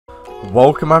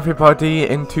Welcome everybody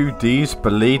into this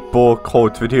Blade Ball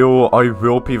codes video. I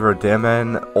will be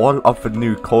redeeming all of the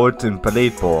new codes in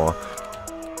Blade Ball.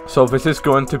 So this is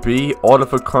going to be all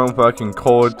of the current working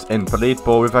codes in Blade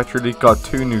Ball. We've actually got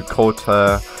two new codes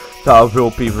here that I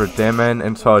will be redeeming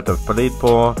inside of Blade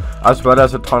Ball, as well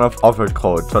as a ton of other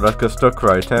codes. So let's get stuck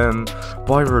right in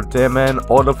by redeeming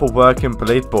all of the working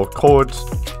Blade Ball codes.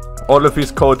 All of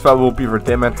these codes that I will be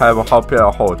redeeming here will help you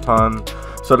a whole ton.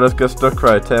 So let's get stuck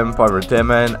right in by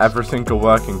redeeming every single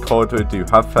working code we do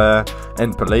have here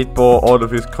in Blade Ball. All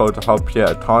of these codes will help you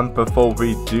a ton. Before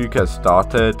we do get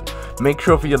started, make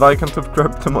sure that you like and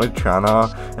subscribe to my channel.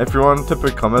 If you want to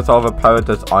become as overpowered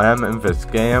as I am in this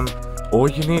game, all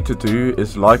you need to do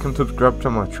is like and subscribe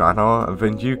to my channel, and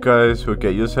then you guys will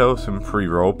get yourself some free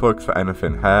Robux for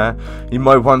anything here. You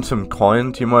might want some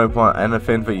coins, you might want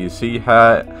anything that you see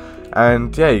here.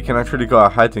 And yeah, you can actually go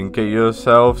ahead and get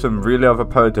yourself some really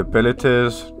overpowered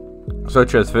abilities,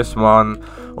 such as this one,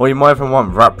 or you might even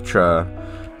want Rapture.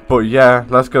 But yeah,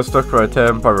 let's get stuck right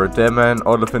in by redeeming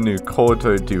all of the new codes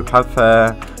we do have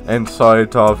here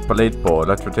inside of Blade Ball.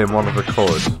 Let's redeem all of the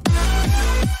codes.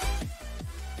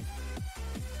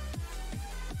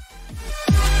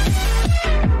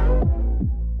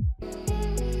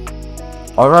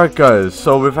 Alright guys,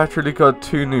 so we've actually got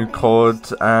two new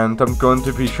codes, and I'm going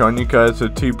to be showing you guys the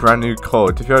two brand new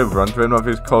codes. If you're wondering what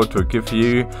these codes will give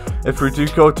you, if we do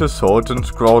go to swords and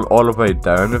scroll all the way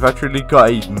down, we've actually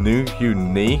got a new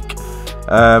unique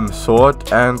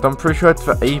sword, and I'm pretty sure it's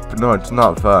the ape. No, it's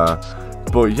not there.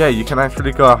 But yeah, you can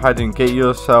actually go ahead and get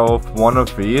yourself one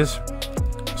of these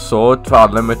swords for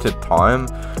a limited time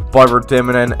by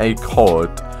redeeming a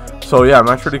code. So yeah, I'm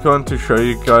actually going to show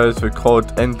you guys the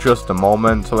code in just a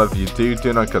moment, so if you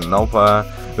do not get nowhere.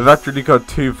 We've actually got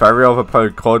two very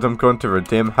overpowered codes I'm going to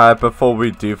redeem here. Before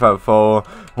we do that though,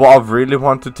 what I really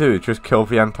want to do is just kill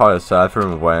the entire server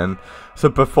and win. So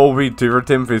before we do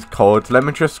redeem these codes, let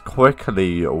me just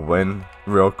quickly win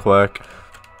real quick.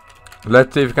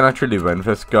 Let's see if we can actually win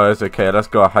this, guys. Okay, let's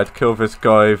go ahead, kill this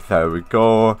guy. There we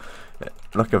go.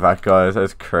 Look at that, guys,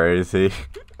 that's crazy.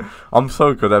 I'm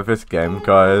so good at this game,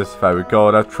 guys. There we go,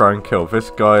 let's try and kill this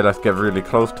guy. Let's get really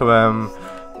close to him.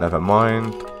 Never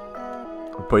mind.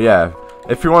 But yeah,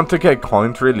 if you want to get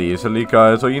coins really easily,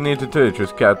 guys, all you need to do is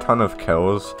just get a ton of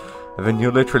kills, and then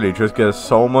you literally just get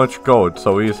so much gold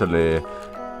so easily.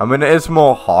 I mean, it is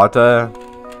more harder,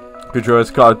 because you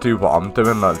just gotta do what I'm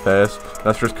doing like this.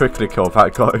 Let's just quickly kill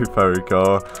that guy. There we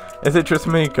go. Is it just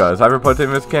me, guys? Everybody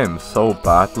in this game is so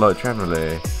bad, like,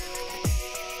 generally.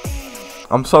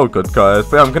 I'm so good, guys.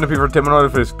 But yeah, I'm going to be redeeming all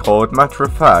of this code. Matter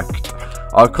of fact,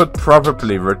 I could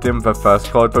probably redeem the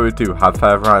first code, but we do have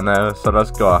her right now. So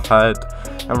let's go ahead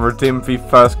and redeem the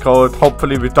first code.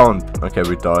 Hopefully we don't. Okay,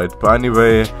 we died. But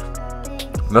anyway,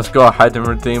 let's go ahead and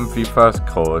redeem the first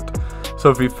code.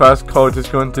 So the first code is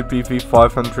going to be the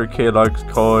 500k likes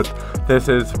code. This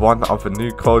is one of the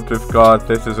new codes we've got.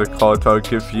 This is a code that will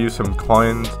give you some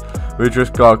coins. We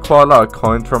just got quite a lot of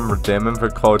coins from redeeming the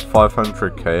code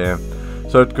 500k.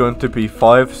 So it's going to be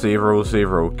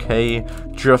 500k,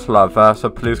 just like that. So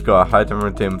please go ahead and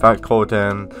redeem that code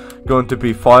in. Going to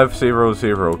be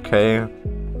 500k.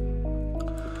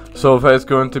 So there's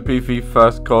going to be the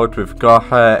first code we've got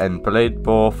here in Blade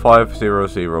Ball,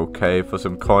 500k for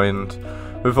some coins.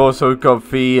 We've also got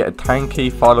the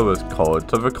 10k followers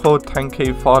code. So the code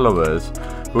 10k followers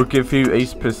will give you a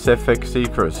specific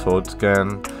secret sword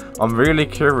skin. I'm really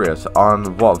curious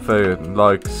on what the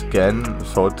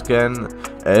sword skin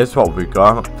is, what we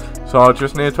got. So I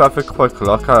just need to have a quick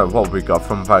look at what we got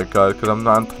from that guy, because I'm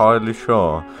not entirely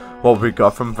sure what we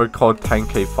got from the code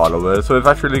 10k followers. So we've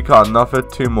actually got another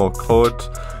two more codes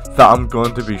that I'm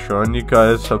going to be showing you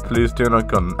guys, so please do not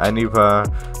go anywhere.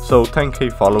 So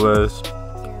 10k followers,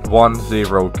 10k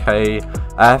FOLLOWERZ,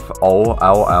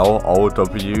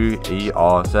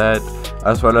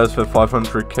 as well as the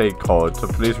 500k code. So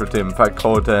please redeem that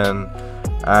code in.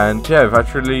 And yeah, we've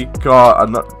actually got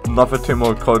another two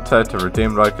more codes there to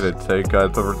redeem, like I did say,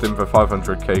 guys. But redeem the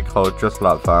 500k code just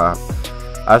like that,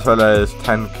 as well as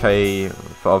 10k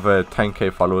for the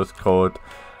 10k followers code.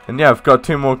 And yeah, I've got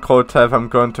two more codes here I'm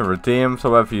going to redeem.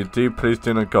 So whatever you do, please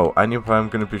do not go anywhere. I'm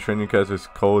going to be showing you guys this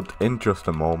code in just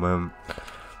a moment.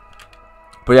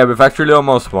 But yeah, we've actually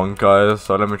almost won, guys.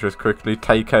 So let me just quickly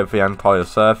take out the entire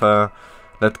server.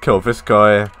 Let's kill this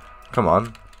guy. Come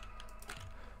on.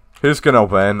 Who's gonna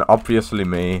win? Obviously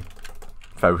me.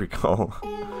 There we go.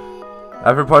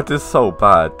 Everybody's so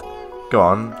bad. Go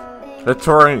on. Let's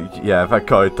try. Yeah, that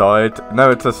guy died.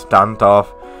 Now it's a standoff.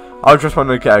 I just want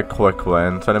to get a quick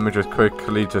win. So let me just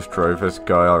quickly destroy this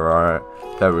guy. Alright.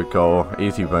 There we go.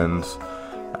 Easy wins.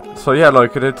 So yeah,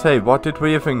 like I did say, what did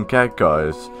we even get,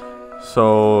 guys?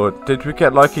 So, did we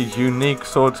get like a unique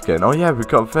sword skin? Oh yeah, we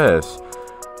got this.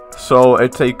 So,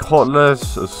 it's a cutlass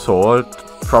sword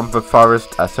from the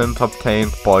forest essence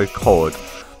obtained by code.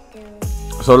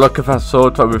 So look at that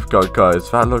sword that we've got, guys.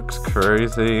 That looks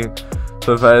crazy.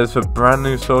 So there's a brand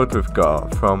new sword we've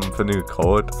got from the new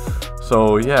code.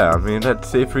 So yeah, I mean, let's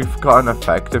see if we've got an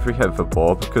effect if we hit the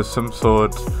ball, because some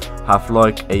swords have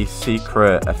like a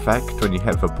secret effect when you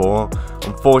hit the ball.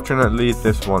 Unfortunately,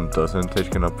 this one doesn't, as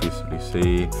you can obviously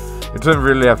see. It doesn't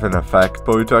really have an effect,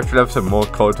 but we do actually have some more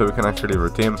codes that we can actually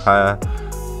redeem here.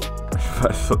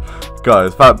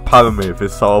 Guys, that power move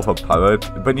is so overpowered.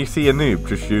 When you see a noob,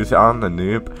 just use it on the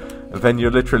noob, and then you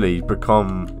literally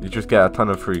you just get a ton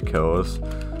of free kills.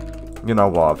 You know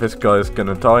what, this guy's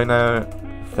gonna die now.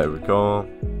 There we go.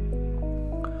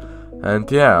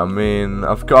 And yeah, I mean,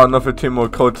 I've got another 2 more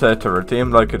codes there to redeem,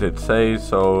 like I did say,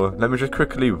 so let me just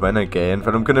quickly win again,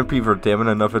 but I'm gonna be redeeming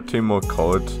another 2 more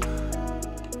codes.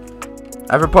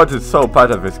 Everybody's so bad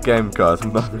at this game, guys,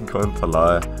 I'm not even going to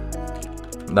lie.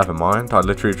 Never mind, I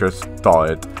literally just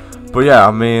died. But yeah,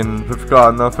 I mean, we've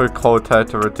got another code here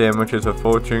to redeem, which is a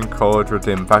fortune code,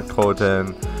 redeem that code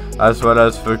in, as well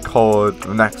as the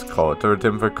next code, to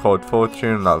redeem the code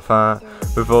fortune, like that.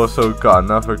 We've also got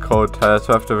another code here,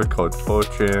 so after the code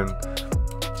fortune,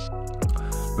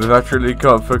 we've actually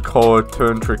got the code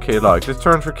 200k likes. Is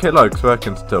 200k likes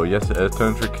working still? Yes it is,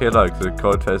 200k likes, the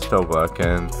code here is still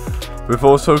working. We've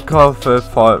also got the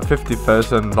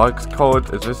 50,000 likes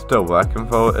code. Is this still working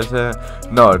though? Is it?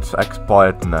 No, it's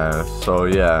expired now. So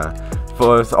yeah,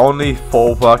 there's only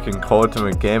 4 working codes in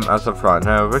the game as of right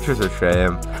now, which is a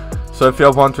shame. So if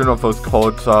you're wondering what those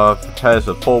codes are, here's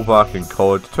a 4 working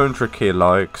code, 200k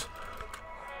likes,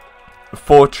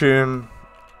 fortune,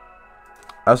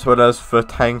 as well as the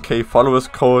 10k followers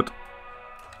code,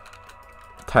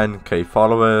 10k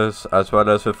followers, as well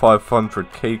as the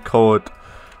 500k code.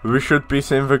 We should be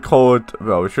seeing the code,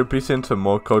 well, we should be seeing some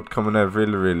more code coming out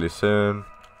really soon,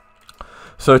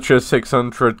 such as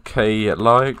 600k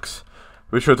likes.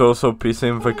 We should also be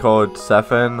seeing the code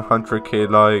 700k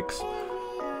likes.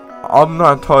 I'm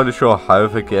not entirely sure how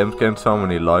the game's getting so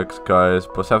many likes, guys,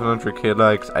 but 700k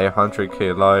likes,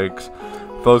 800k likes,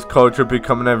 those codes should be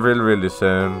coming out really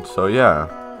soon. So yeah,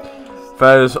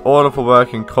 there's all of the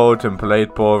working codes in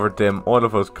Blade Ball. Redeem all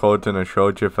of those codes and I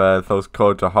showed you there. Those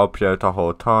codes will help you out a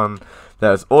whole ton.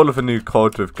 There's all of the new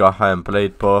codes we've got here in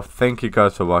Blade Ball. Thank you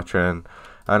guys for watching,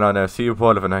 and I'll see you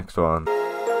all in the next one.